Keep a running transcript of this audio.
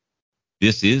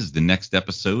This is the next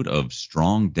episode of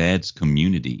Strong Dad's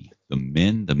Community, the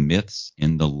men, the myths,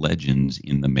 and the legends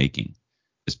in the making.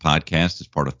 This podcast is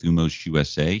part of Thumos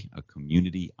USA, a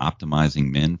community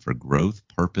optimizing men for growth,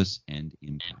 purpose, and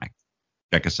impact.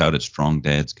 Check us out at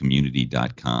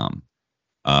strongdadscommunity.com.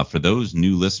 For those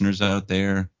new listeners out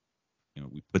there,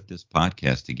 we put this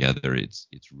podcast together. It's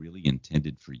really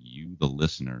intended for you, the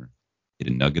listener, to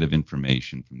get a nugget of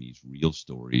information from these real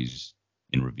stories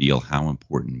and reveal how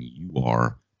important you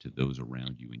are to those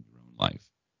around you in your own life.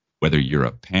 Whether you're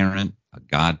a parent, a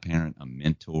godparent, a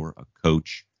mentor, a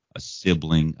coach, a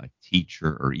sibling, a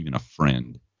teacher, or even a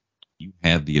friend, you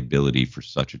have the ability for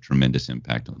such a tremendous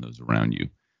impact on those around you.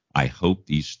 I hope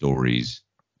these stories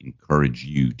encourage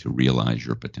you to realize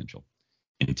your potential.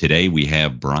 And today we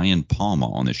have Brian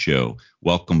Palma on the show.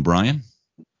 Welcome, Brian.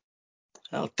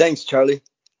 Oh, thanks, Charlie.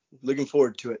 Looking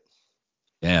forward to it.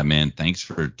 Yeah, man. Thanks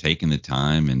for taking the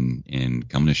time and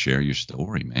coming to share your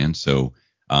story, man. So,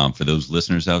 for those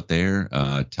listeners out there,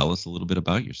 tell us a little bit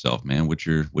about yourself, man. What's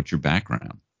your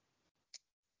background?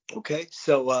 Okay,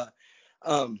 so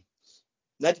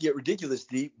not to get ridiculous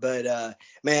deep, but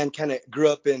man, kind of grew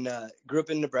up in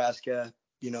Nebraska.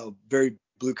 Very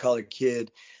blue collar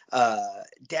kid.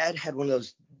 Dad had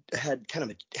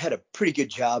had a pretty good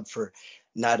job for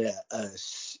not a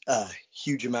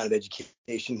huge amount of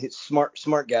education. He's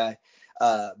smart guy,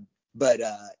 but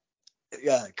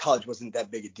college wasn't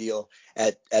that big a deal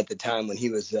at the time when he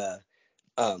was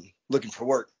looking for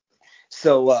work.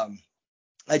 So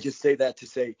I just say that to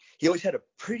say he always had a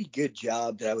pretty good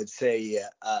job that I would say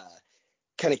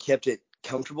kind of kept it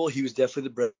comfortable. He was definitely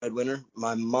the breadwinner.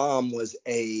 My mom was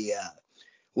she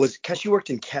worked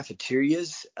in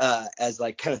cafeterias as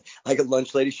kind of like a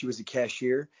lunch lady. She was a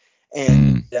cashier,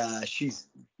 and she's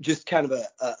just kind of a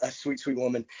sweet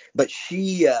woman. But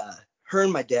her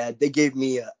and my dad, they gave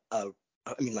me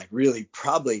really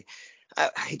probably, I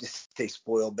hate to say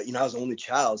spoiled, but I was the only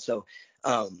child, so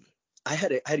I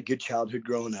had a good childhood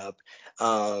growing up.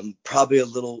 Probably a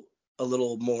little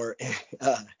more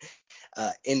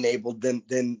enabled than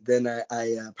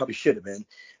I probably should have been.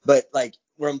 But like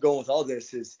where I'm going with all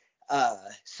this is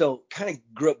so kind of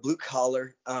grew up blue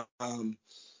collar.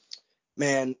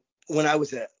 Man, when I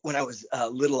was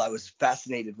little, I was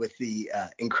fascinated with the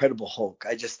Incredible Hulk.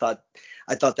 I thought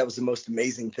that was the most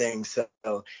amazing thing. So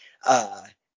now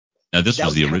this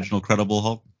was the original Incredible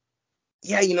Hulk.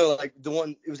 Yeah, like the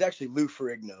one, it was actually Lou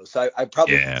Ferrigno. So I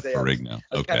probably could say Ferrigno.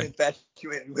 I was kind of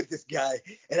infatuated with this guy.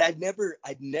 And I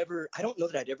don't know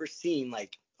that I'd ever seen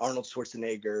like Arnold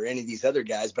Schwarzenegger or any of these other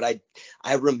guys, but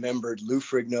I remembered Lou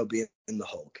Ferrigno being in the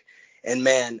Hulk. And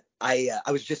man, I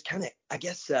was just kind of, I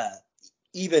guess,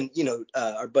 even,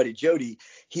 our buddy Jody,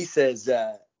 he says,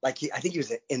 I think he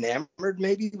was enamored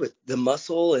maybe with the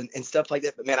muscle and stuff like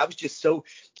that. But man, I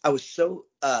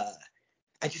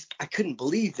couldn't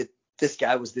believe that this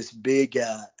guy was this big,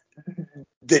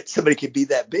 that somebody could be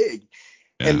that big.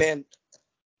 Yeah. And man,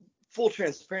 full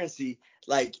transparency,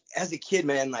 like as a kid,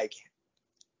 man, like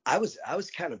I was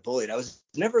kind of bullied. I was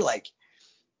never like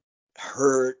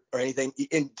hurt or anything.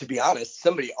 And to be honest,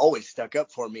 somebody always stuck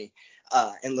up for me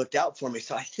and looked out for me.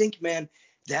 So I think, man,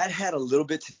 that had a little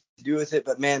bit to do with it.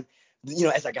 But man,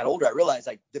 as I got older, I realized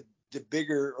like the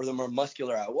bigger or the more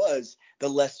muscular I was, the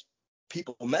less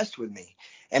people messed with me.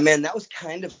 And man, that was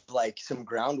kind of like some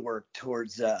groundwork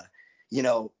towards I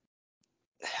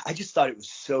just thought it was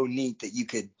so neat that you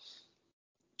could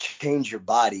change your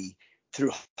body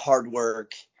through hard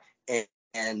work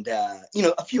and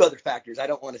a few other factors. I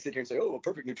don't want to sit here and say, oh,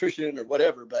 perfect nutrition or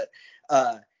whatever, but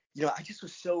I just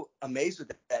was so amazed with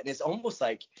that. And it's almost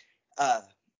like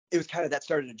it was kind of that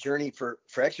started a journey for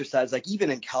exercise. Like even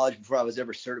in college, before I was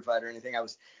ever certified or anything, I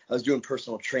was doing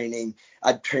personal training.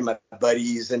 I'd train my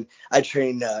buddies and I'd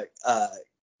train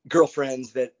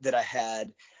girlfriends that I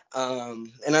had.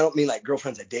 And I don't mean like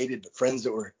girlfriends I dated, but friends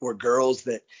that were girls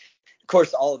that, of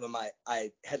course, all of them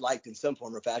I had liked in some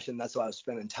form or fashion. That's why I was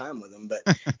spending time with them. But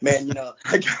man,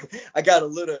 I got a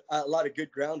lot of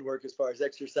good groundwork as far as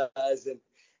exercise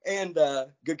and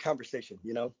good conversation,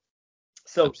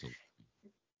 So absolutely.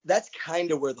 That's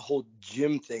kind of where the whole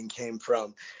gym thing came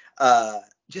from.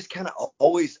 Just kind of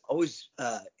always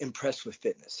impressed with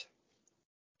fitness.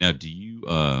 Now, do you,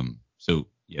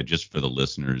 just for the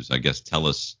listeners, I guess, tell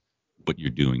us what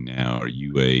you're doing now. Are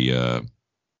you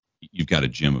you've got a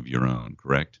gym of your own,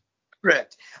 correct?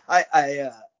 Correct.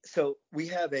 So we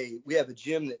have a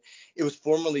gym that it was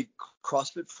formerly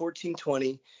CrossFit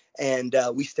 1420, and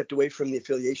we stepped away from the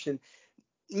affiliation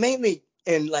mainly.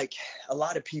 And like a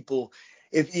lot of people,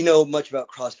 if you know much about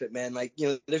CrossFit, man,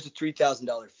 there's a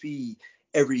 $3,000 fee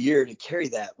every year to carry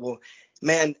that. Well,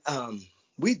 man,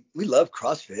 we love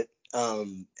CrossFit.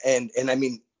 And I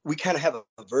mean, we kind of have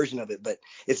a version of it, but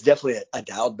it's definitely a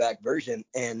dialed back version.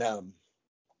 And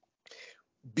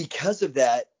because of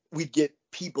that, we'd get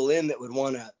people in that would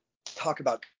want to talk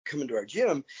about coming to our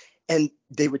gym, and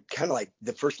they would kind of like,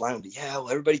 the first line would be, yeah, well,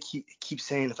 everybody keeps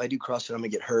saying if I do CrossFit, I'm gonna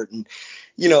get hurt. And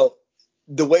you know,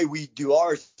 the way we do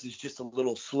ours is just a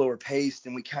little slower paced,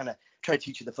 and we kind of try to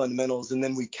teach you the fundamentals, and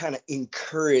then we kind of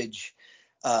encourage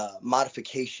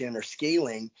modification or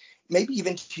scaling, maybe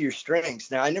even to your strengths.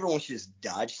 Now, I never want you to just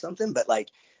dodge something, but like,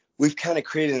 we've kind of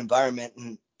created an environment,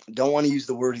 and don't want to use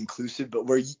the word inclusive, but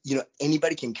where, you know,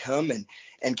 anybody can come and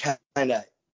kind of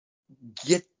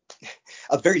get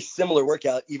a very similar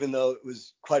workout, even though it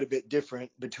was quite a bit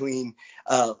different between,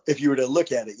 if you were to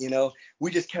look at it. You know,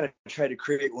 we just kind of try to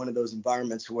create one of those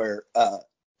environments where,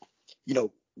 you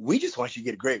know, we just want you to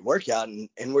get a great workout,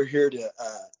 and we're here to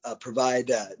provide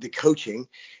the coaching,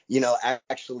 you know,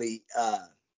 actually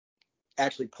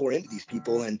pour into these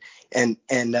people. And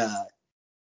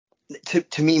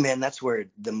to me, man, that's where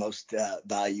the most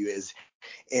value is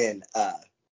in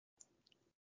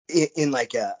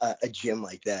like a gym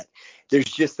like that. There's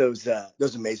just those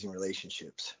amazing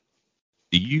relationships.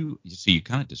 You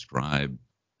kind of describe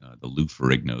the Lou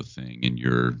Ferrigno thing in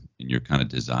your kind of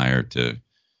desire to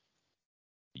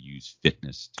use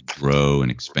fitness to grow and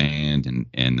expand,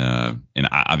 and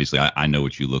obviously I know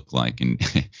what you look like, and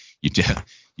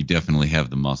you definitely have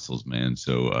the muscles, man.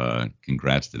 So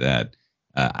congrats to that.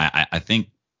 I think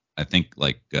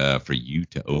like for you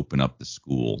to open up the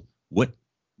school,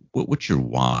 what's your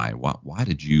why? Why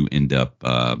did you end up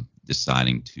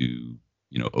deciding to,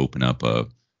 you know, open up a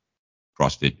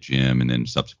CrossFit gym and then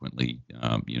subsequently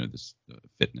you know, this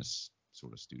fitness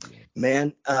sort of studio?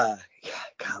 Man,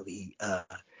 golly,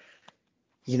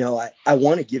 you know, I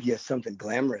want to give you something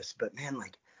glamorous, but man,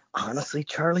 like, honestly,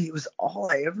 Charlie, it was all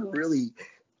I ever really,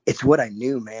 it's what I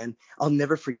knew, man. I'll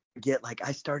never forget, like,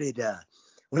 I started,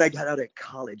 when I got out of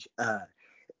college,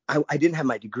 I didn't have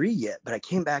my degree yet, but I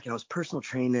came back and I was personal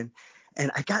training,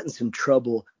 and I got in some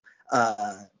trouble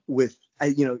with,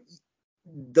 you know,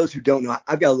 those who don't know,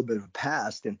 I've got a little bit of a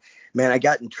past, and man, I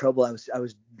got in trouble. I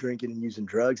was drinking and using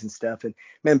drugs and stuff, and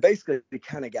man, basically,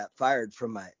 kind of got fired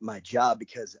from my job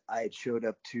because I had showed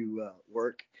up to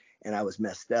work and I was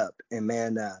messed up, and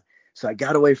man, so I had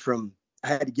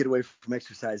to get away from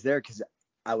exercise there because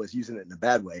I was using it in a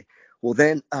bad way. Well,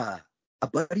 then a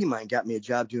buddy of mine got me a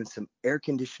job doing some air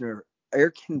conditioning,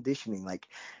 like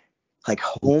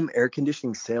home air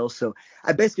conditioning sales. So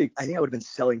I think I would have been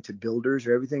selling to builders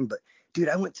or everything. But dude,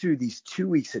 I went through these 2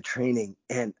 weeks of training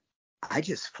and I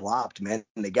just flopped, man.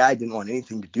 And the guy didn't want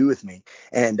anything to do with me.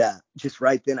 And just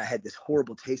right then I had this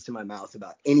horrible taste in my mouth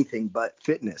about anything but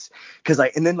fitness.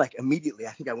 And then like immediately,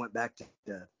 I think I went back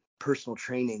to personal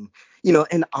training, you know,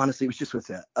 and honestly, it was just with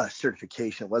a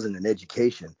certification. It wasn't an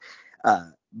education.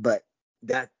 But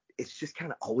that, it's just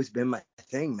kind of always been my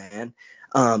thing, man.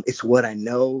 It's what I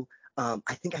know.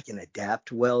 I think I can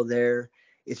adapt well there.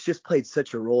 It's just played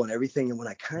such a role in everything. And when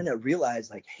I kind of realized,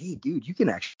 like, hey, dude, you can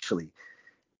actually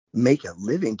make a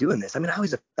living doing this. I mean, I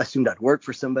always assumed I'd work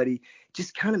for somebody.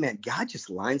 Just kind of, man, God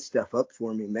just lined stuff up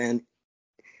for me, man.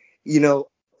 You know,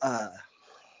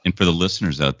 And for the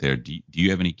listeners out there, do you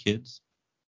have any kids?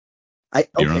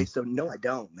 So no, I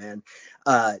don't, man.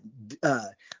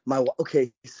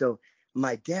 So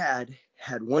my dad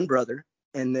had one brother,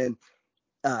 and then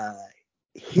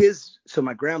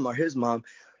my grandma, his mom,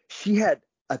 she had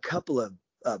a couple of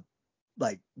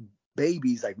like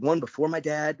babies, like one before my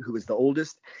dad, who was the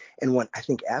oldest, and one I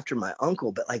think after my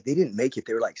uncle, but like they didn't make it.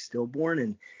 They were like stillborn,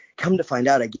 and come to find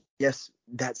out, I guess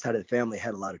that side of the family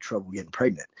had a lot of trouble getting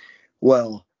pregnant.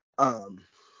 Well,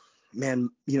 man,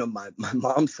 you know, my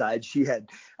mom's side, she had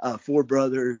 5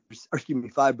 brothers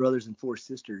and 4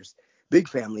 sisters, big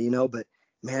family, you know, but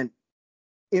man,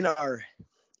 in our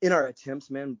attempts,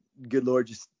 man, good Lord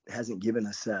just hasn't given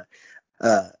us a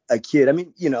kid. I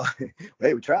mean, you know,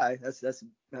 hey, we try. That's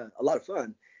a lot of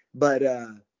fun, but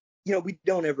you know, we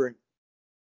don't ever.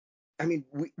 I mean,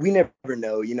 we never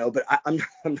know, you know. But I'm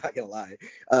not gonna lie.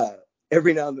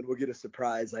 Every now and then we'll get a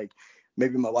surprise, like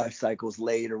maybe my wife cycles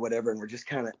late or whatever, and we're just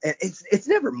kind of. It's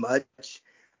never much,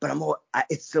 but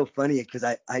it's so funny because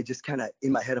I just kind of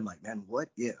in my head I'm like, man, what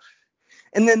if?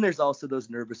 And then there's also those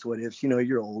nervous what ifs. You know,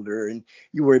 you're older and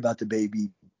you worry about the baby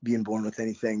being born with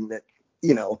anything that,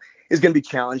 you know, is going to be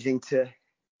challenging to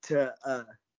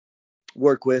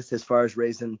work with as far as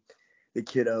raising the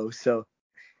kiddo. So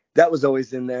that was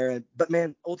always in there. But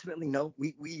man, ultimately, no,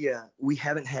 we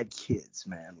haven't had kids,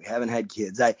 man. We haven't had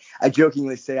kids. I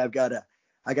jokingly say I got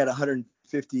 150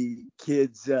 150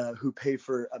 kids who pay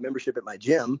for a membership at my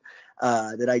gym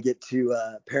that I get to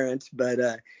parent, but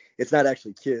it's not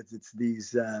actually kids. It's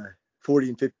these 40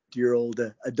 and 50-year-old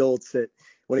adults that,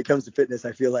 when it comes to fitness,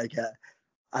 I feel like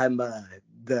I'm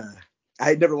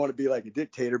I never want to be like a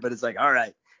dictator, but it's like, all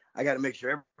right, I got to make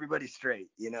sure everybody's straight.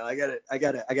 I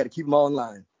gotta keep them all in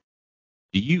line.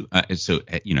 Do you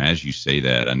as you say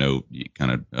that, I know you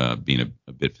kind of being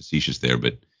a bit facetious there,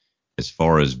 but as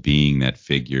far as being that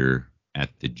figure at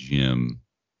the gym,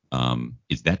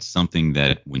 is that something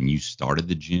that when you started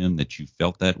the gym that you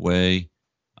felt that way?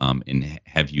 And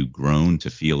have you grown to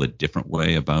feel a different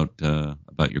way about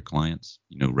your clients,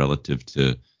 relative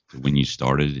to when you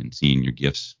started and seeing your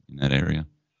gifts in that area?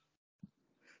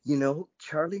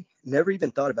 Charlie, never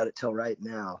even thought about it till right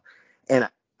now. And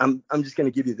I'm just going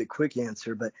to give you the quick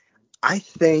answer, but I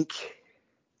think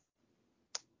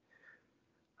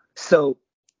so.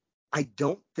 I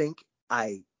don't think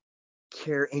I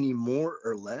care any more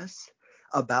or less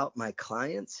about my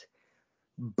clients,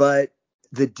 but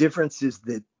the difference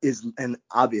and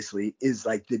obviously is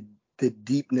like the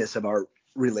deepness of our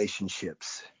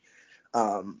relationships.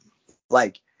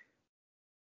 Like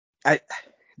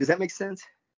does that make sense?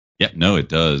 Yeah, no, it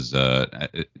does.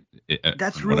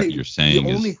 That's From what really you're the saying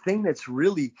only is, thing that's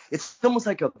really, it's almost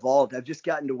like evolved. I've just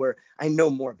gotten to where I know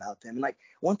more about them. And like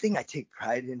one thing I take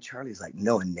pride in, Charlie, is like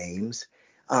knowing names.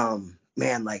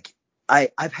 Man, like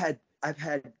I've had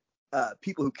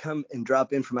people who come and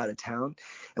drop in from out of town,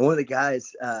 and one of the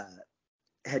guys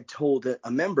had told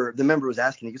a member, the member was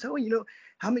asking, he goes, oh,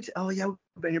 how many, oh yeah, we've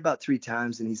been here about 3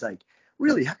 times. And he's like,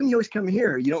 really, how come you always come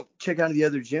here? You don't check out of the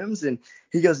other gyms? And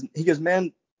he goes,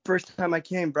 man, first time I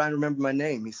came, Brian remembered my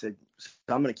name. He said, so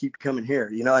I'm going to keep coming here,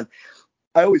 and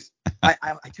I always, I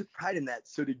took pride in that.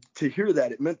 So to hear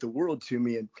that, it meant the world to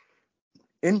me. And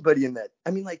anybody in that,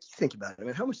 I mean, like, think about it. I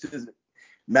mean, how much does it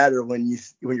matter when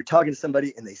you're talking to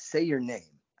somebody and they say your name?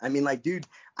 I mean, like, dude,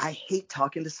 I hate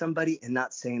talking to somebody and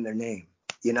not saying their name.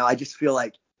 I just feel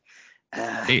like,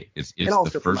 hey, it's and the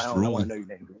also for my first own, I want rule. to know your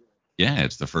name. Yeah,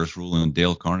 it's the first rule in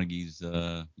Dale Carnegie's,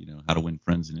 How to Win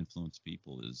Friends and Influence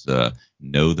People is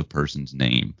know the person's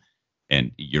name.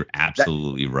 And you're That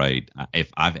absolutely right.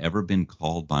 If I've ever been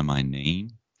called by my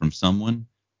name from someone,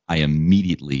 I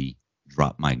immediately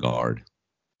drop my guard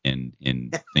and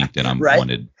think that I'm right?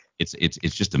 wanted. It's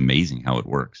just amazing how it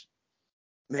works.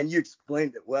 Man, you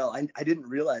explained it well. I didn't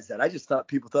realize that. I just thought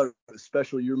people thought it was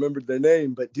special. You remembered their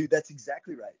name, but dude, that's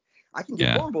exactly right. I can get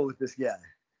Yeah. vulnerable with this guy.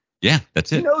 Yeah, that's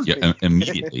He it. knows Yeah, me.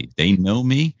 immediately they know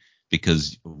me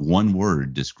because one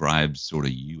word describes sort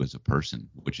of you as a person,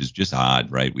 which is just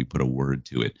odd, right? We put a word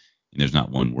to it, and there's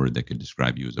not one word that could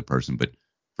describe you as a person. But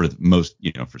for most,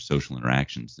 for social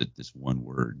interactions, that this one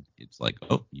word, it's like,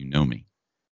 oh, you know me,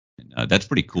 and that's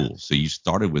pretty cool. So you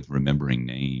started with remembering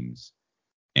names,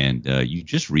 and you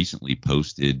just recently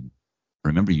posted. I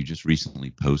remember you just recently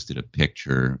posted a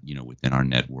picture, within our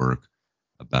network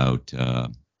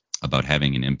about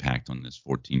having an impact on this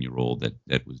 14-year-old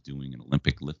that was doing an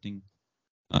Olympic lifting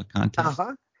contest.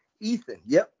 Uh-huh. Ethan.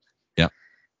 Yep. Yeah.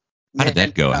 How did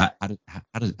that Man, go?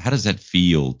 How does that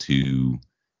feel to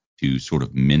sort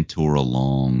of mentor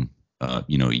along, a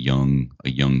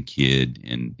young kid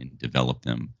and develop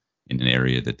them in an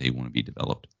area that they want to be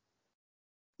developed?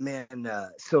 man,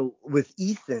 so with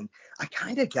Ethan, I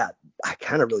kind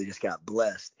of really just got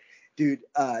blessed. Dude,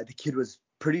 the kid was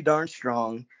pretty darn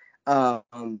strong.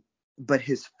 But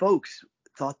his folks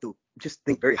just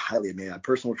think very highly of me. I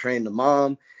personal trained the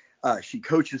mom. She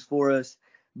coaches for us.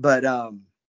 But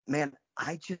man,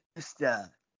 I just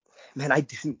man,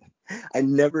 I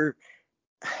never,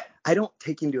 I don't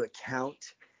take into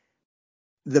account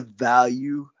the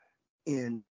value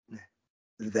in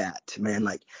that, man.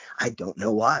 Like, I don't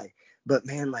know why, but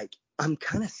man, like, I'm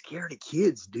kind of scared of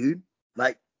kids, dude.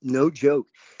 Like, no joke.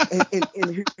 And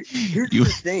here's you the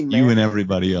thing, you man. and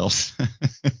everybody else.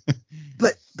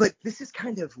 But this is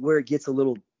kind of where it gets a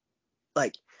little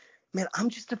like, man, I'm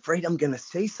just afraid I'm gonna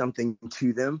say something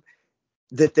to them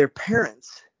that their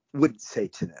parents would say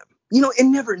to them.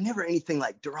 And never anything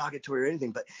like derogatory or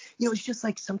anything, but it's just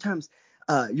like sometimes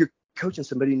you're coaching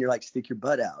somebody and you're like, stick your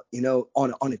butt out,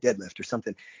 on a deadlift or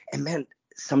something. And man,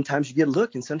 sometimes you get a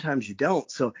look and sometimes you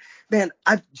don't. So man,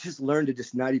 I've just learned to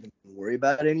just not even worry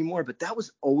about it anymore. But that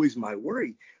was always my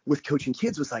worry with coaching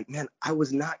kids, was like, man, I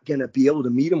was not gonna be able to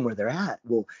meet them where they're at.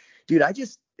 Well, dude, I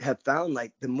just have found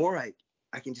like the more I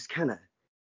can just kind of,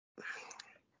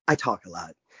 I talk a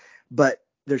lot, but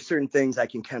there's certain things I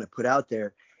can kind of put out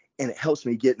there, and it helps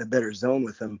me get in a better zone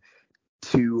with them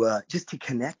to just to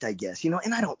connect, I guess.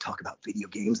 And I don't talk about video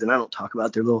games, and I don't talk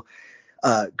about their little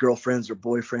girlfriends or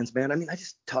boyfriends, man. I mean, I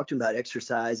just talk to them about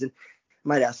exercise. And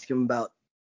might ask him about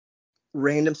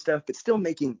random stuff, but still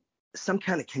making some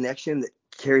kind of connection that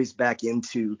carries back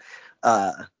into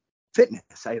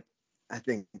fitness. I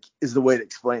think is the way to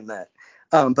explain that.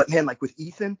 But man, like with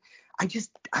Ethan, I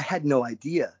had no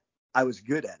idea I was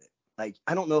good at it. Like,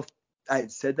 I don't know if I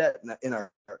had said that in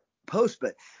our post,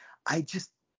 but I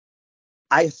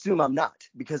assume I'm not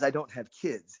because I don't have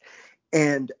kids.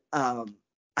 And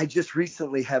I just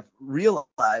recently have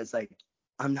realized like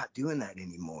I'm not doing that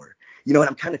anymore. And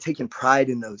I'm kind of taking pride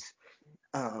in those.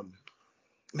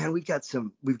 Man,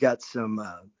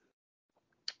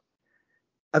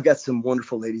 I've got some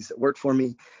wonderful ladies that work for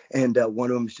me, and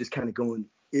one of them is just kind of going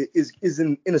is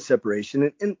in a separation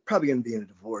and probably going to be in a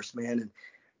divorce, man. And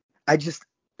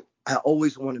I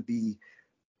always want to be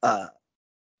a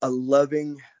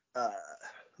loving,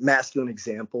 masculine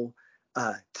example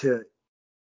to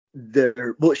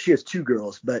well, she has two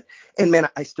girls, and man,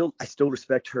 I still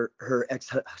respect her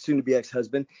soon to be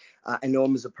ex-husband. I know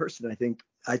him as a person.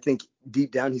 I think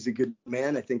deep down he's a good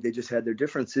man. I think they just had their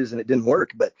differences and it didn't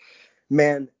work. But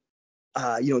man,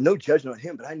 no judgment on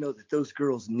him, but I know that those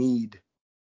girls need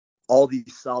all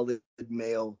these solid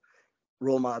male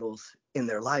role models in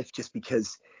their life, just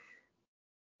because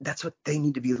that's what they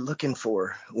need to be looking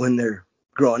for when they're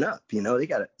growing up. You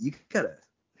gotta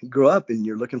grow up and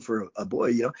you're looking for a boy,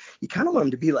 you kind of want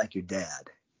him to be like your dad.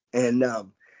 And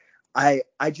I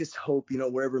just hope,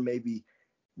 wherever maybe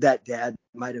that dad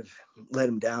might have let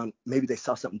him down, maybe they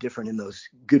saw something different in those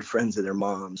good friends of their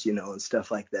moms, and stuff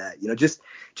like that.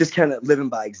 Just kind of living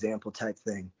by example type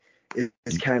thing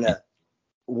is kind of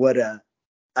what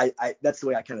I that's the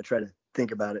way I kind of try to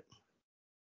think about it.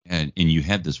 And you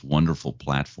had this wonderful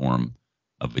platform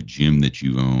of a gym that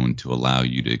you own to allow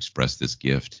you to express this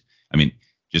gift. I mean,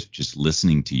 just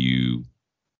listening to you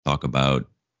talk about,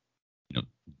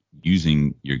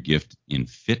 using your gift in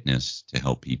fitness to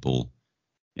help people,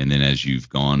 and then as you've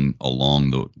gone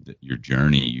along your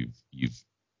journey, you've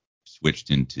switched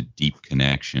into deep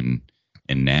connection,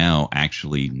 and now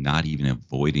actually not even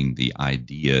avoiding the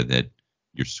idea that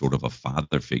you're sort of a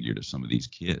father figure to some of these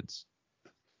kids.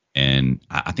 And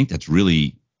I think that's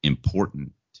really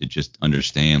important to just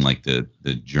understand, like the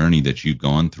journey that you've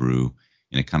gone through,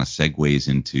 and it kind of segues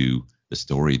into the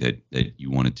story that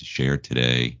you wanted to share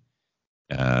today.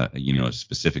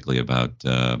 Specifically about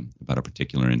a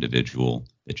particular individual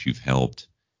that you've helped,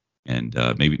 and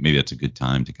maybe that's a good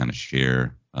time to kind of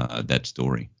share that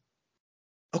story.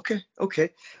 Okay.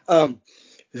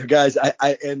 So guys,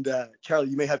 I and Charlie,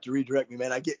 you may have to redirect me,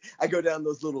 man. I go down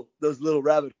those little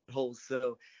rabbit holes.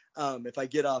 So if I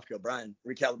get off, go, Brian,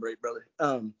 recalibrate, brother.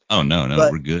 Oh no,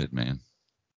 we're good, man.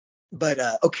 But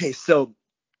okay, so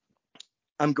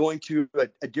I'm going to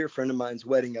a dear friend of mine's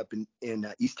wedding up in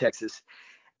East Texas,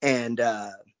 and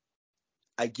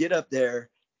I get up there,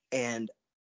 and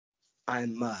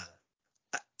I'm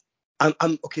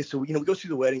okay. So we go through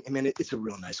the wedding, and man, it's a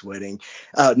real nice wedding.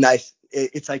 Nice.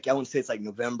 It's like, I want to say it's like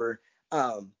November,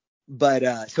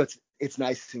 but so it's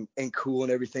nice and cool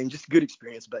and everything. Just a good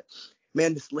experience. But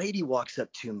man, this lady walks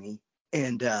up to me,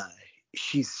 and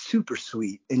she's super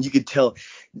sweet, and you could tell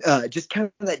just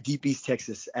kind of that deep East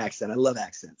Texas accent. I love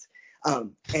accents.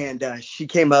 And she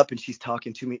came up and she's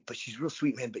talking to me, but she's real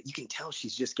sweet, man. But you can tell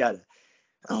she's just got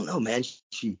I don't know, man.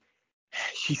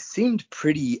 She seemed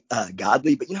pretty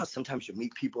godly, but how sometimes you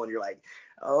meet people and you're like,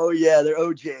 oh yeah, they're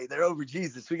OJ, they're over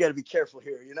Jesus. We got to be careful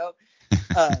here,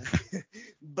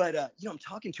 But I'm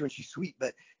talking to her and she's sweet,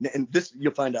 and this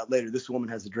you'll find out later. This woman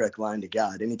has a direct line to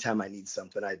God. Anytime I need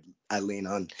something, I lean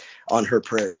on her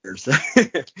prayers.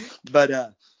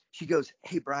 But she goes,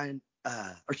 hey Brian,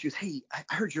 or she goes, hey,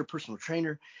 I heard you're a personal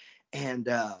trainer, and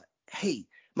hey,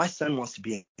 my son wants to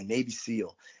be a Navy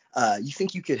SEAL. You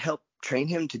think you could help train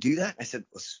him to do that? I said,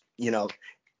 well,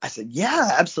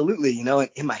 yeah, absolutely. And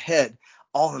in my head,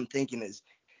 all I'm thinking is,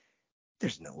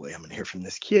 there's no way I'm going to hear from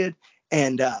this kid.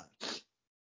 And,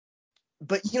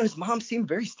 but, his mom seemed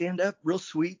very stand up, real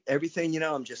sweet, everything,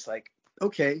 I'm just like,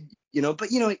 okay, but,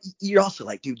 you're also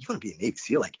like, dude, you want to be a Navy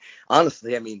SEAL? Like,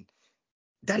 honestly, I mean,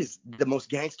 that is the most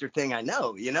gangster thing I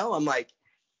know, I'm like,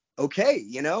 okay,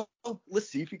 let's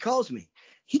see if he calls me.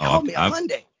 He called me on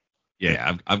Monday.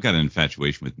 Yeah, I've got an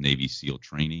infatuation with Navy SEAL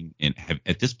training. And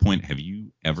at this point, have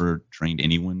you ever trained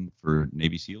anyone for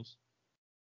Navy SEALs?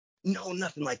 No,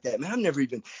 nothing like that, man. I've never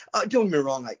even. Don't get me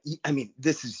wrong. I mean,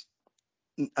 this is.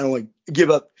 I don't want to give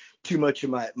up too much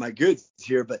of my goods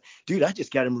here, but dude, I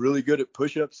just got him really good at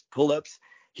push-ups, pull-ups.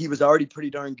 He was already pretty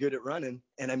darn good at running,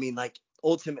 and I mean, like,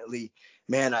 ultimately,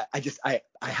 man, I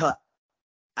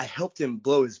helped him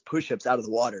blow his push-ups out of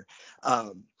the water.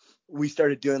 we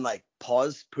started doing like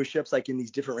pause push-ups, like in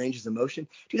these different ranges of motion.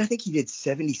 Dude, I think he did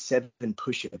 77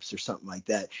 push-ups or something like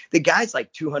that. The guy's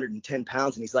like 210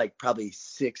 pounds and he's like probably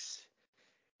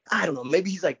I don't know, maybe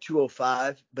he's like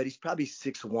 205, but he's probably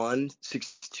 6'1",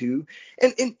 6'2".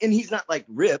 And he's not like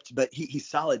ripped, but he's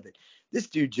solid. But this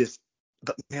dude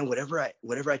but man, whatever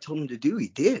I told him to do, he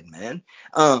did, man.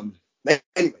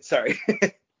 Anyway, sorry.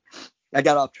 I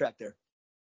got off track there.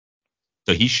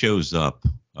 So he shows up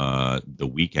the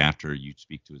week after you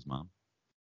speak to his mom?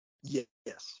 Yes.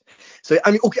 So,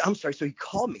 I mean, okay, I'm sorry. So he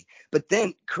called me, but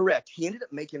then, correct, he ended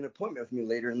up making an appointment with me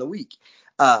later in the week.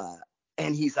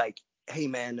 And he's like, hey,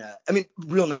 man, I mean,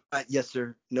 real nice, yes,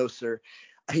 sir, no, sir.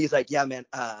 He's like, yeah, man.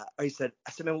 I said,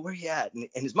 man, where are you at? And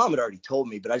his mom had already told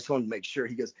me, but I just wanted to make sure.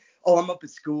 He goes, oh, I'm up at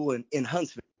school in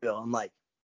Huntsville. I'm like,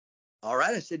 all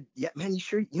right. I said, yeah, man, you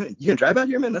sure you gonna drive out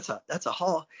here, man? That's a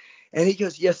haul. And he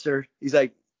goes, yes, sir. He's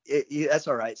like, that's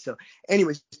all right. So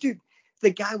anyways, dude,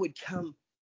 the guy would come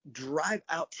drive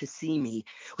out to see me.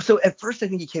 So at first I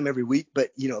think he came every week, but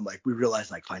like we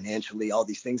realized like financially all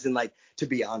these things. And like, to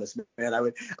be honest, man, I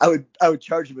would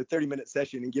charge him a 30-minute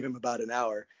session and give him about an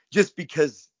hour just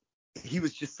because he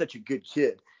was just such a good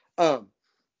kid.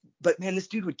 But man, this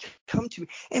dude would come to me,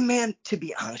 and man, to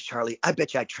be honest, Charlie, I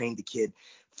bet you I trained the kid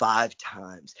 5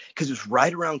 times because it was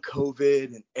right around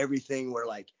COVID and everything where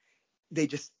like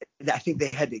I think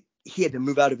he had to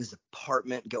move out of his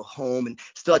apartment, go home, and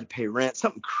still had to pay rent,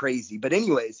 something crazy. But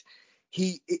anyways,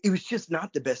 it was just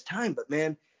not the best time. But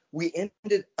man, we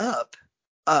ended up,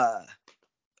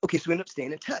 okay, so we ended up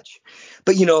staying in touch.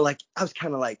 But like I was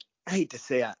kind of like, I hate to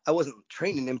say I wasn't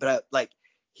training him, but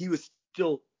he was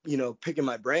still, picking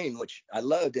my brain, which I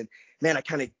loved. And man, I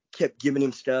kind of kept giving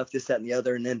him stuff, this, that, and the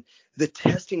other. And then the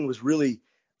testing was really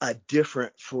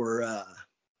different for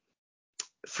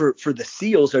the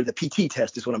SEALs, or the PT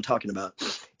test is what I'm talking about.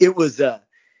 It was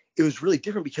really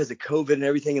different because of COVID and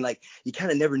everything. And like, you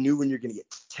kind of never knew when you're going to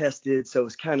get tested. So it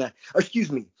was kind of,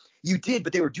 excuse me, you did,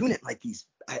 but they were doing it in like these,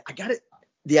 I got it.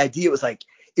 The idea was like,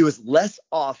 it was less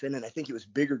often. And I think it was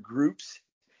bigger groups,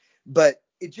 but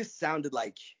it just sounded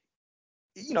like,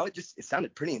 it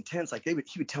sounded pretty intense. Like he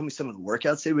would tell me some of the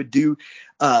workouts they would do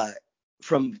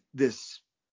from this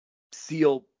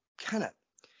SEAL kind of,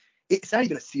 it's not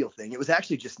even a SEAL thing. It was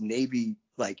actually just Navy,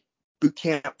 like boot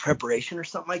camp preparation or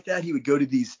something like that. He would go to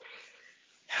these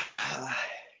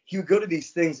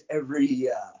things every,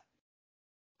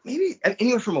 maybe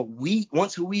anywhere from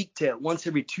once a week to once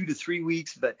every 2 to 3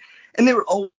 weeks. And they were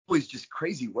always just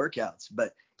crazy workouts.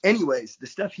 But anyways, the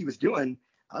stuff he was doing,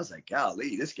 I was like,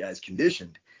 golly, this guy's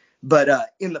conditioned. But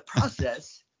in the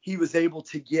process, he was able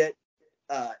to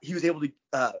what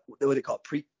do they call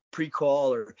it?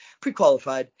 Pre-qual or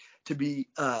pre-qualified to be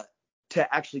to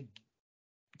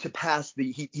pass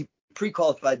he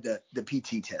pre-qualified the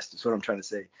PT test is what I'm trying to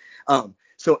say.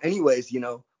 So anyways, he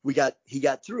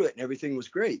got through it and everything was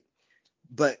great.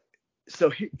 But so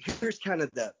here's kind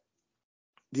of the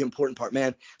important part,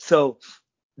 man. So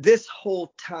this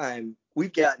whole time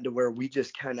we've gotten to where we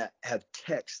just kind of have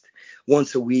text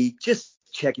once a week, just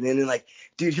checking in. And like,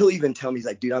 dude, he'll even tell me, he's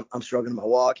like, dude, I'm struggling to my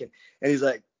walk. And he's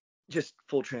like, just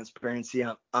full transparency,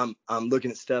 I'm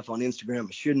looking at stuff on Instagram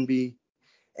I shouldn't be,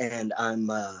 and I'm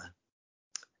not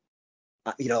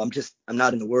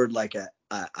in the word like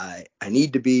I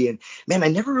need to be. And man, I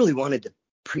never really wanted to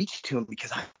preach to him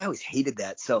because I always hated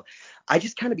that. So I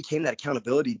just kind of became that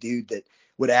accountability dude that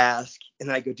would ask, and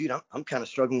then I go, dude, I'm kind of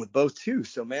struggling with both too.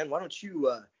 So man, why don't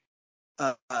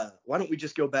we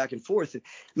just go back and forth? And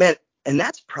man, and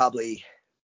that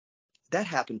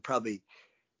happened probably.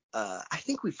 I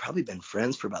think we've probably been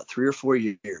friends for about 3 or 4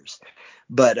 years,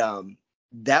 but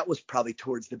that was probably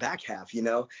towards the back half,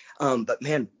 But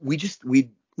man, we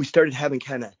started having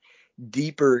kind of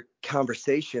deeper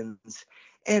conversations,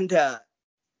 and I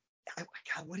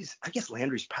guess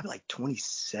Landry's probably like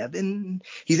 27.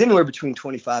 He's anywhere between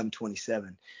 25 and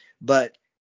 27, but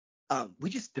we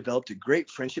just developed a great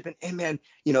friendship, and man,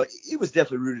 it was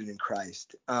definitely rooted in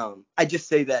Christ. I just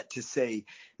say that to say,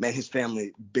 man, his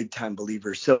family, big time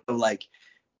believers. So like,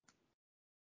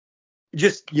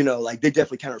 just, like they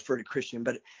definitely kind of refer to Christian,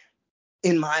 but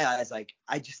in my eyes, like,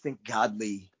 I just think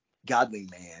godly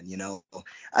man,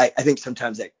 I think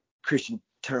sometimes that Christian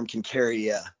term can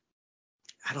carry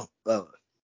I don't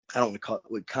want to call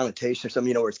it with connotation or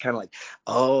something, where it's kind of like,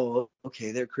 oh,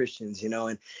 okay, they're Christians,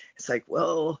 and it's like,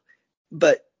 well,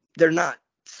 but they're not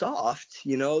soft,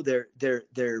 they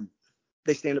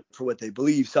stand up for what they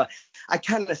believe. So I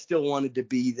kind of still wanted to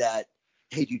be that,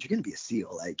 hey, dude, you're going to be a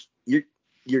SEAL. Like you're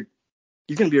going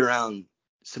to be around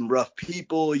some rough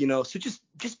people, so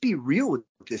just be real with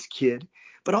this kid,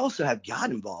 but also have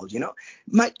God involved.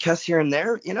 Might cuss here and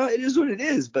there. It is what it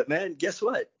is. But man, guess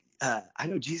what? I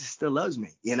know Jesus still loves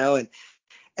me.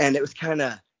 And it was kind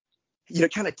of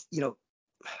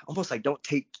almost like don't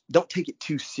take it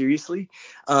too seriously,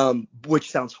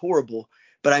 which sounds horrible,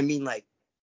 but I mean, like,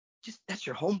 just that's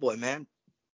your homeboy, man.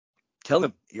 Tell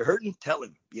him you're hurting. Tell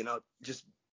him, just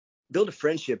build a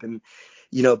friendship, and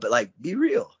but like be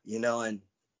real, and.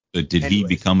 But did he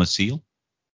Anyways, become a SEAL?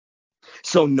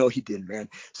 so no, he didn't, man.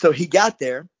 So he got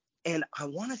there, and I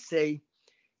want to say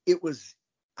it was.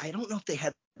 I don't know if they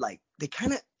had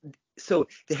so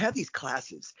they have these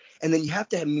classes, and then you have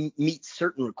to meet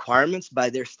certain requirements by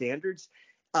their standards,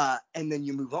 and then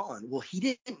you move on. Well, he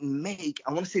didn't make.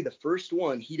 I want to say the first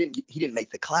one. He didn't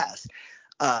make the class,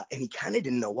 and he kind of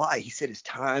didn't know why. He said his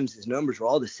times, his numbers were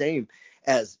all the same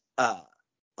as a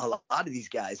lot of these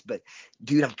guys. But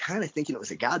dude, I'm kind of thinking it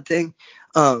was a God thing,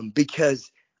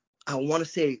 because I want to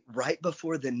say right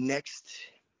before the next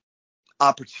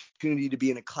opportunity to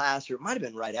be in a class, or it might have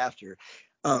been right after,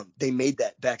 they made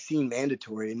that vaccine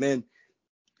mandatory. And man,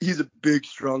 he's a big,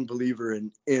 strong believer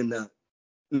in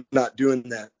not doing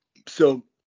that. So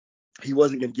he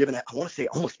wasn't going to give it. I want to say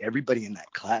almost everybody in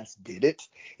that class did it,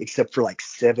 except for like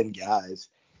 7 guys.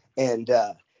 And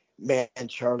man,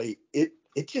 Charlie,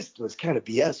 it just was kind of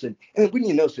BS. And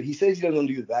when so he says he doesn't want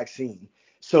to do the vaccine.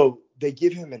 So they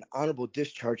give him an honorable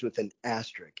discharge with an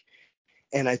asterisk.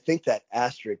 And I think that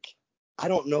asterisk, I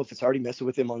don't know if it's already messing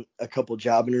with him on a couple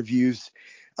job interviews,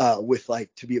 with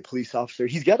like to be a police officer.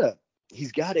 He's got a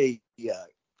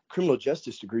criminal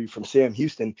justice degree from Sam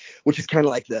Houston, which is kind of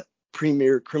like the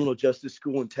premier criminal justice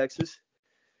school in Texas.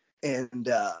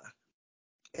 And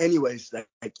anyways,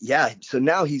 like yeah, so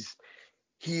now he's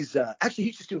actually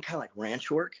he's just doing kind of like ranch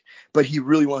work, but he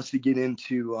really wants to get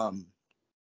into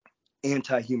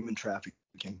anti-human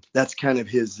trafficking. That's kind of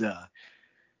his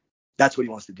that's what he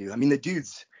wants to do. I mean,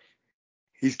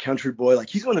 he's country boy. Like,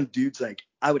 he's one of them dudes, like,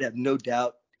 I would have no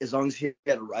doubt, as long as he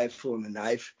had a rifle and a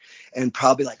knife and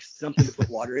probably like something to put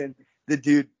water in, the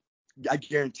dude, I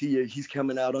guarantee you, he's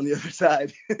coming out on the other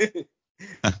side.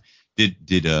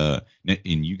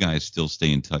 And you guys still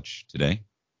stay in touch today?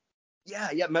 Yeah.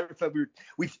 Matter of fact,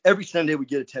 we every Sunday we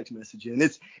get a text message, and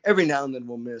it's every now and then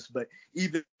we'll miss, but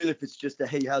even if it's just a,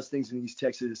 hey, how's things in East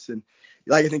Texas? And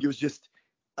like, I think it was just,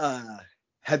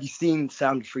 have you seen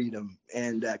Sound of Freedom?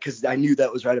 And because I knew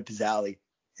that was right up his alley,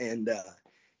 and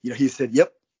he said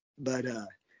yep. But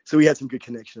so we had some good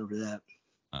connection over that.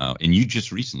 And you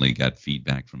just recently got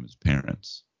feedback from his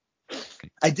parents.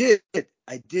 I did,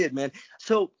 man.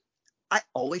 So I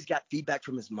always got feedback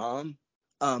from his mom,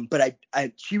 but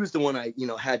she was the one I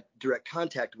had direct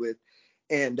contact with,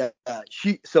 and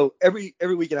so every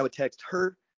weekend I would text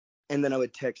her, and then I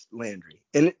would text Landry,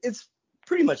 and it's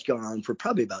pretty much gone on for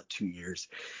probably about 2 years.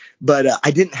 But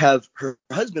I didn't have her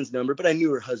husband's number, but I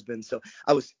knew her husband, so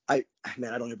I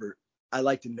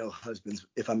like to know husbands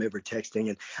if I'm ever texting,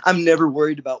 and I'm never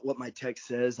worried about what my text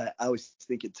says. I always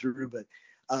think it through, but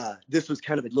this was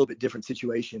kind of a little bit different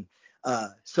situation.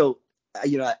 So I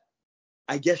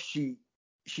guess she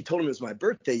told him it was my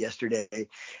birthday yesterday,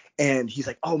 and he's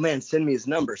like, oh man, send me his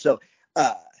number. So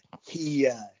he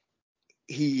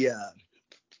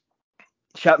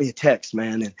shot me a text,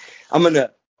 man, and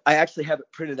I actually have it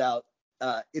printed out.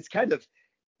 It's kind of,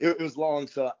 it was long,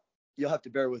 so you'll have to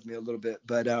bear with me a little bit,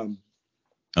 but oh,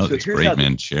 that's great,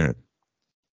 man. Share it.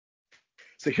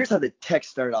 So here's how the text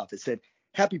started off. It said,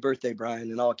 happy birthday, Brian,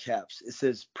 in all caps. It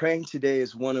says, praying today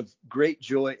is one of great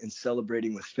joy and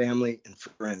celebrating with family and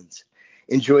friends.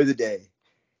 Enjoy the day.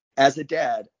 As a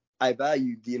dad, I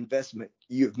value the investment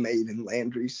you have made in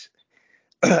Landry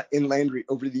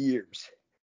over the years.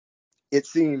 It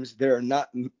seems there are not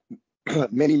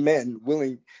many men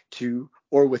willing to,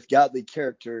 or with godly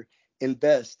character,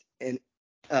 invest and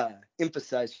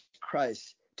emphasize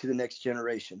Christ to the next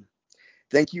generation.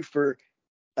 Thank you for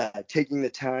taking the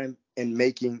time and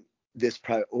making this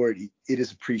priority. It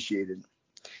is appreciated.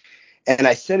 And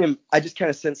I just kind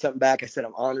of sent something back. I said,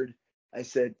 I'm honored. I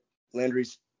said,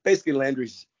 Landry's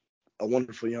a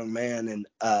wonderful young man. And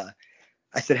I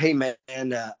said, hey, man,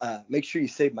 make sure you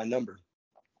save my number.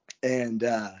 And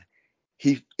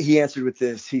he answered with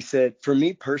this. He said, for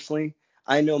me personally,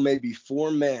 I know maybe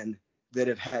 4 men that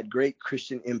have had great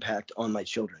Christian impact on my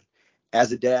children.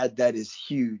 As a dad, that is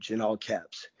huge, in all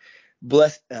caps.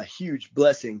 A huge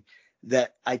blessing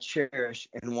that I cherish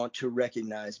and want to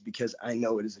recognize, because I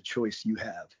know it is a choice you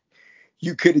have.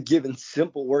 You could have given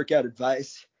simple workout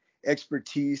advice,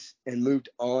 expertise, and moved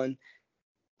on,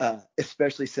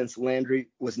 especially since Landry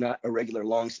was not a regular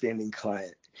long-standing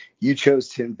client. You chose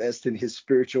to invest in his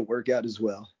spiritual workout as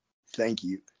well. Thank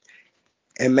you.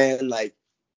 And man, like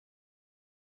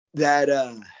that,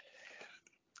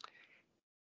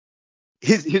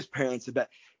 his parents about,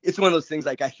 it's one of those things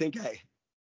like I think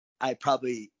I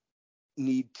probably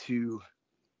need to,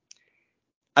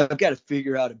 I've got to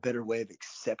figure out a better way of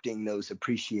accepting those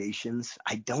appreciations.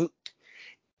 I don't,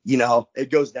 it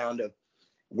goes down to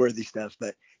worthy stuff,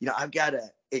 but I've got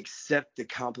to accept the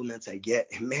compliments I get,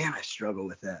 and man, I struggle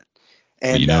with that.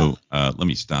 And let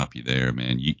me stop you there,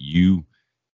 man. You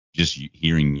just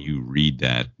hearing you read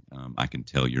that, I can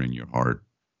tell you're in your heart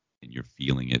and you're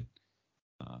feeling it,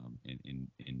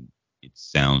 and it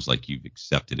sounds like you've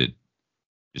accepted it.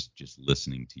 Just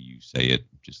listening to you say it,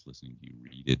 just listening to you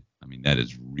read it. I mean, that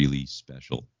is really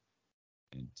special.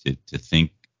 And to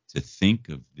think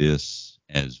of this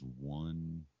as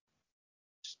one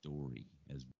story,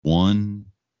 as one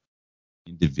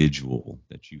individual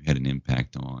that you had an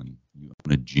impact on. You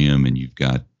own a gym and you've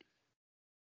got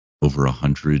over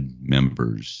 100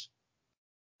 members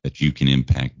that you can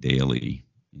impact daily.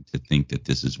 And to think that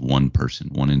this is one person,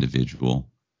 one individual.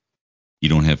 You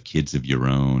don't have kids of your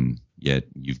own, yet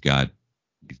you've got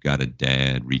a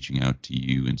dad reaching out to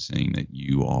you and saying that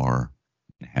you are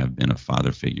and have been a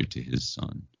father figure to his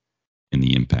son, and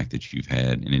the impact that you've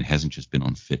had. And it hasn't just been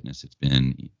on fitness, it's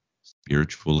been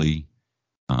spiritually,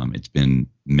 it's been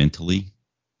mentally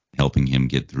helping him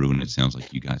get through. And it sounds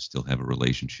like you guys still have a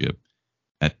relationship.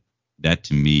 That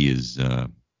to me is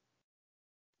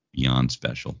beyond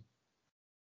special.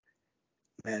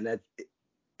 Man, that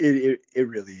it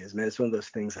really is, man. It's one of those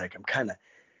things like I'm kind of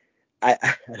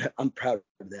I'm proud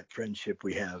of that friendship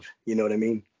we have. You know what I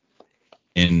mean?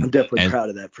 And I'm definitely proud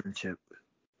of that friendship.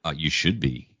 You should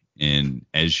be. And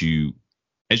as you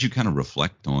kind of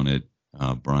reflect on it,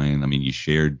 Brian, I mean, you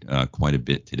shared quite a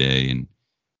bit today, and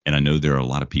I know there are a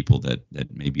lot of people that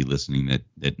may be listening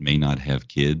that may not have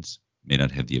kids, may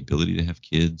not have the ability to have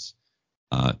kids.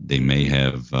 They may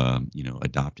have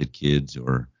adopted kids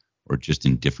or just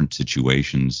in different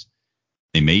situations.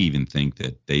 They may even think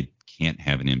that they can't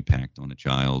have an impact on a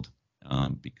child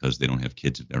because they don't have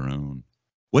kids of their own.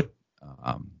 What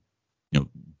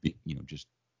just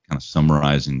kind of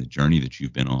summarizing the journey that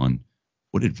you've been on,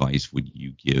 what advice would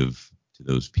you give to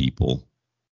those people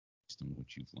based on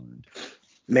what you've learned?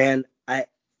 Man, I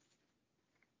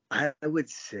would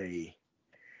say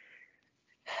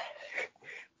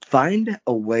find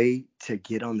a way to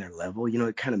get on their level,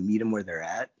 kind of meet them where they're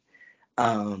at.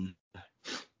 And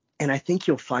I think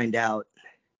you'll find out,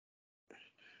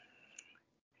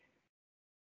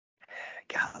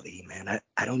 golly, man,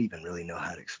 I don't even really know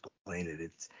how to explain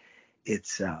it.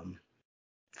 It's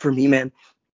for me, man,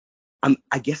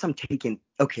 I guess I'm taking,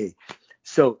 okay,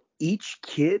 so each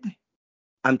kid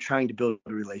I'm trying to build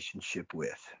a relationship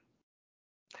with.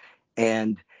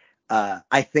 And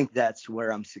I think that's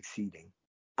where I'm succeeding.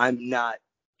 I'm not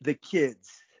the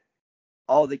kids,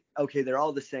 they're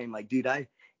all the same. Like, dude,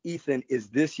 Ethan is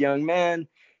this young man.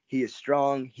 He is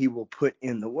strong. He will put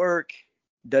in the work,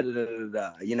 da da da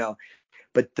da da,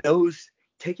 but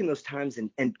taking those times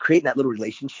and creating that little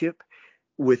relationship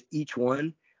with each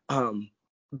one.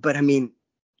 But I mean,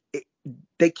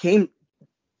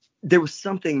 there was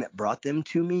something that brought them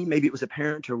to me. Maybe it was a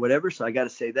parent or whatever. So I got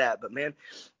to say that. But man,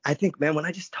 I think, man, when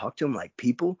I just talk to them like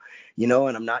people, and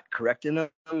I'm not correcting them,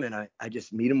 and I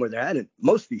just meet them where they're at. And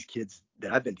most of these kids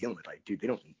that I've been dealing with, like, dude, they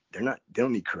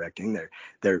don't need correcting.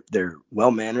 They're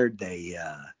well mannered.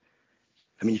 I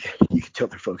mean, you can tell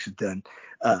their folks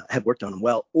have worked on them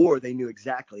well, or they knew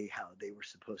exactly how they were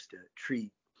supposed to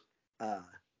treat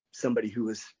somebody who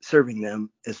was serving them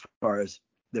as far as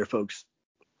their folks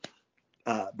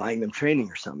buying them training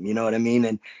or something, you know what I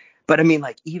mean? But I mean,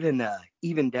 like, even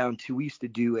down to, we used to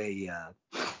do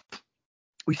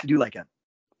like a,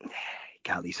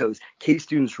 golly, so it was K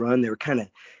students run. They were kind of,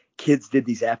 kids did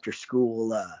these after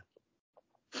school,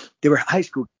 they were high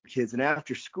school kids, and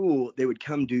after school they would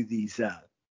come do these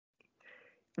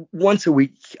once a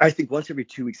week. I think once every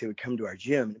 2 weeks they would come to our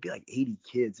gym, and it'd be like 80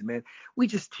 kids. And man, we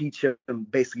just teach them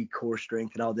basically core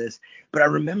strength and all this. But I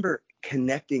remember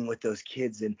connecting with those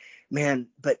kids, and man,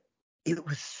 but it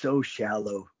was so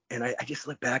shallow. And I just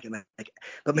look back and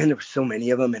but man, there were so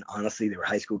many of them, and honestly, they were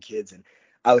high school kids, and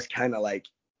I was kind of like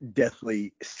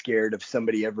deathly scared of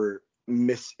somebody ever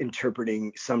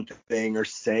misinterpreting something or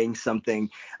saying something.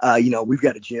 We've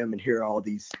got a gym, and here are all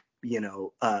these,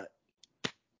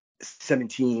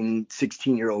 17,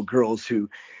 16-year-old girls who,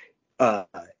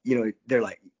 they're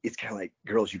like, it's kind of like,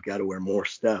 girls, you've got to wear more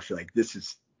stuff. Like, this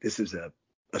is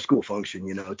a school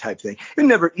function, type thing. And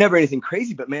never anything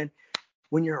crazy, but man,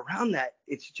 when you're around that,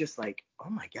 it's just like, oh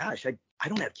my gosh, I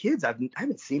don't have kids. I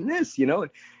haven't seen this, and, all of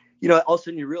a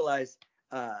sudden you realize,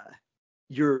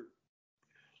 you're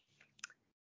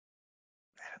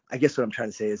I guess what I'm trying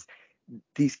to say is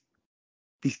these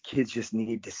kids just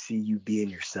need to see you being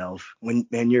yourself. When,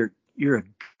 man, you're a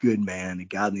good man, a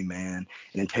godly man,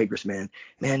 an integrous man.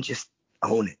 Man, just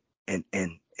own it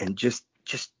and just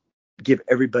give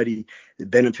everybody the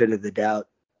benefit of the doubt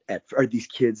or these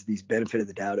kids these benefit of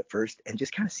the doubt at first, and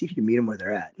just kind of see if you can meet them where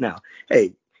they're at. Now,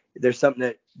 hey, if there's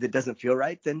something that doesn't feel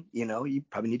right, then you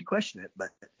probably need to question it.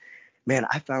 But man,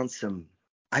 I found some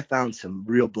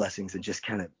real blessings in just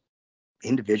kind of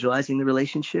individualizing the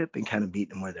relationship and kind of meeting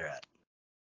them where they're at.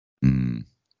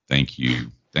 Thank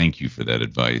you. Thank you for that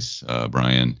advice,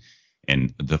 Brian.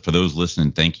 And for those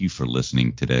listening, thank you for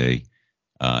listening today.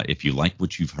 If you like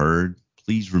what you've heard,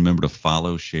 please remember to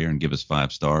follow, share, and give us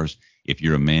 5 stars. If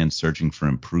you're a man searching for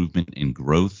improvement and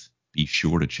growth, be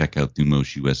sure to check out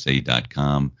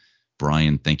thumosusa.com.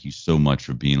 Brian, thank you so much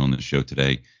for being on the show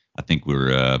today. I think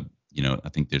I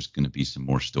think there's going to be some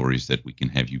more stories that we can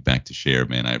have you back to share,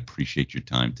 man. I appreciate your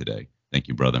time today. Thank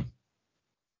you, brother.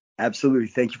 Absolutely.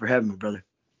 Thank you for having me, brother.